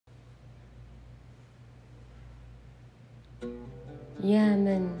يا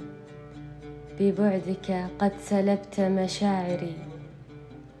من ببعدك قد سلبت مشاعري،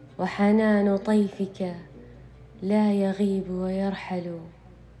 وحنان طيفك لا يغيب ويرحل،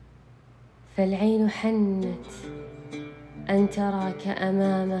 فالعين حنت أن تراك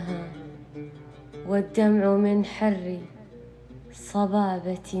أمامها، والدمع من حر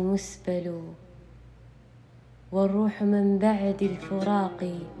الصبابة مسبل، والروح من بعد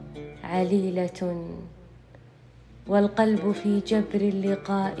الفراق عليلة، والقلب في جبر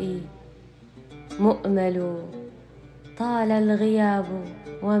اللقاء مؤمل. طال الغياب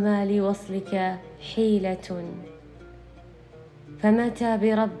وما لوصلك حيلة، فمتى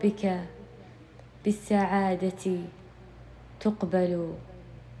بربك بالسعادة تقبل؟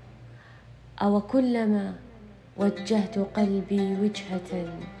 أو كلما وجهت قلبي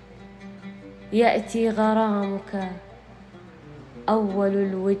وجهة يأتي غرامك أول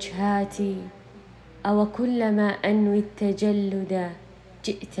الوجهات، أو كلما أنوي التجلد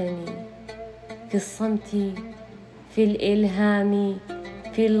جئتني في الصمت في الإلهام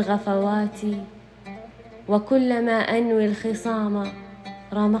في الغفوات، وكلما أنوي الخصام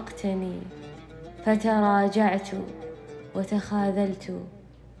رمقتني، فتراجعت وتخاذلت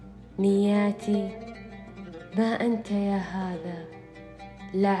نياتي. ما أنت يا هذا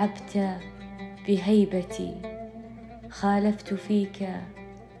لعبت بهيبتي، خالفت فيك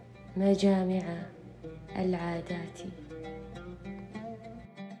مجامع العادات.